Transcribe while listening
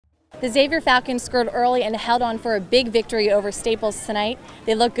The Xavier Falcons scored early and held on for a big victory over Staples tonight.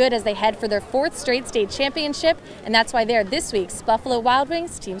 They look good as they head for their 4th straight state championship, and that's why they're this week's Buffalo Wild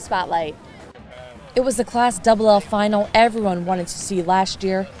Wings Team Spotlight. It was the Class XL final everyone wanted to see last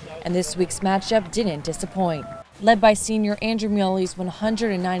year, and this week's matchup didn't disappoint. Led by senior Andrew Muley's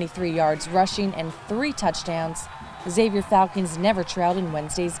 193 yards rushing and 3 touchdowns, the Xavier Falcons never trailed in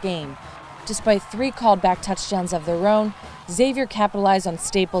Wednesday's game. Despite 3 called back touchdowns of their own, Xavier capitalized on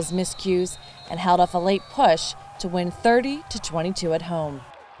Staples' miscues and held off a late push to win 30-22 at home.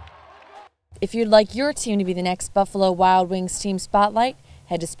 If you'd like your team to be the next Buffalo Wild Wings Team Spotlight,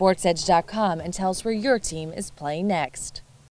 head to SportsEdge.com and tell us where your team is playing next.